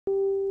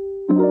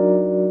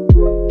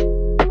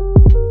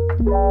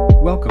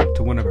Welcome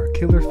to one of our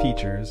killer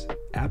features,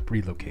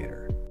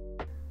 App-Relocator.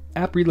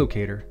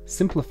 App-Relocator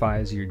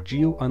simplifies your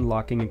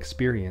geo-unlocking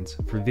experience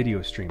for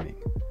video streaming.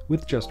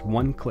 With just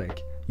one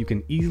click, you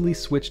can easily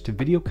switch to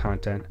video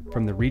content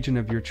from the region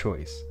of your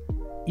choice.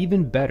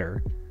 Even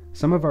better,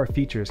 some of our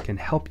features can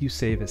help you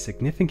save a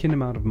significant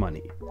amount of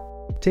money.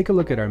 Take a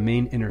look at our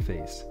main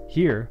interface.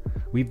 Here,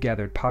 we've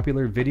gathered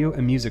popular video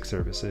and music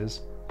services,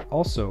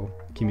 also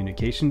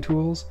communication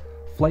tools,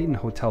 flight and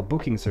hotel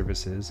booking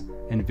services,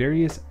 and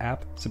various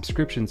app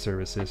subscription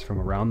services from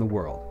around the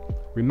world.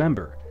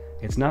 Remember,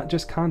 it's not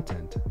just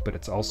content, but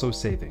it's also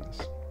savings.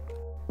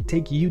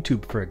 Take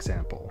YouTube for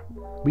example.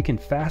 We can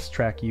fast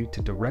track you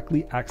to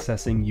directly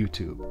accessing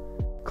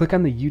YouTube. Click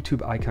on the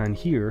YouTube icon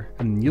here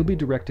and you'll be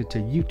directed to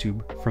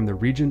YouTube from the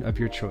region of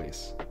your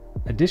choice.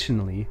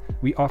 Additionally,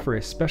 we offer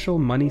a special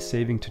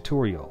money-saving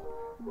tutorial.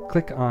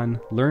 Click on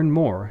Learn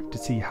More to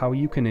see how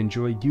you can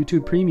enjoy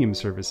YouTube Premium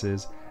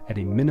services at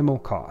a minimal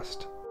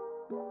cost.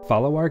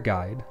 Follow our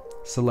guide,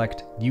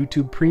 select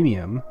YouTube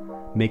Premium,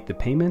 make the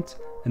payment,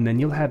 and then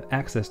you'll have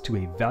access to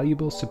a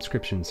valuable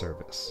subscription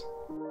service.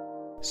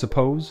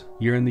 Suppose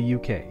you're in the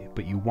UK,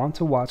 but you want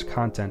to watch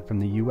content from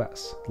the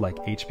US, like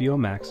HBO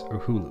Max or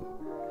Hulu.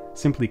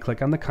 Simply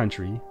click on the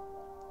country,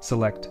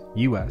 select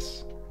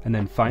US, and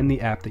then find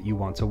the app that you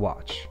want to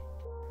watch.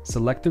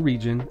 Select the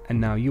region, and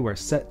now you are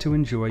set to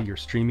enjoy your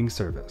streaming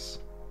service.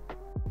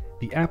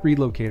 The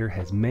App-Relocator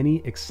has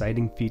many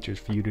exciting features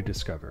for you to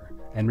discover,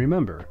 and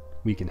remember,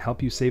 we can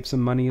help you save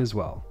some money as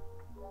well.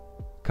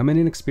 Come in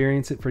and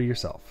experience it for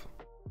yourself.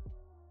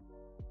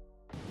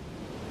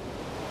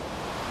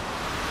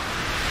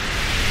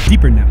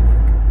 Deeper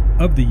Network,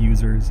 of the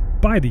users,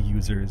 by the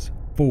users,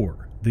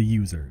 for the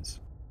users.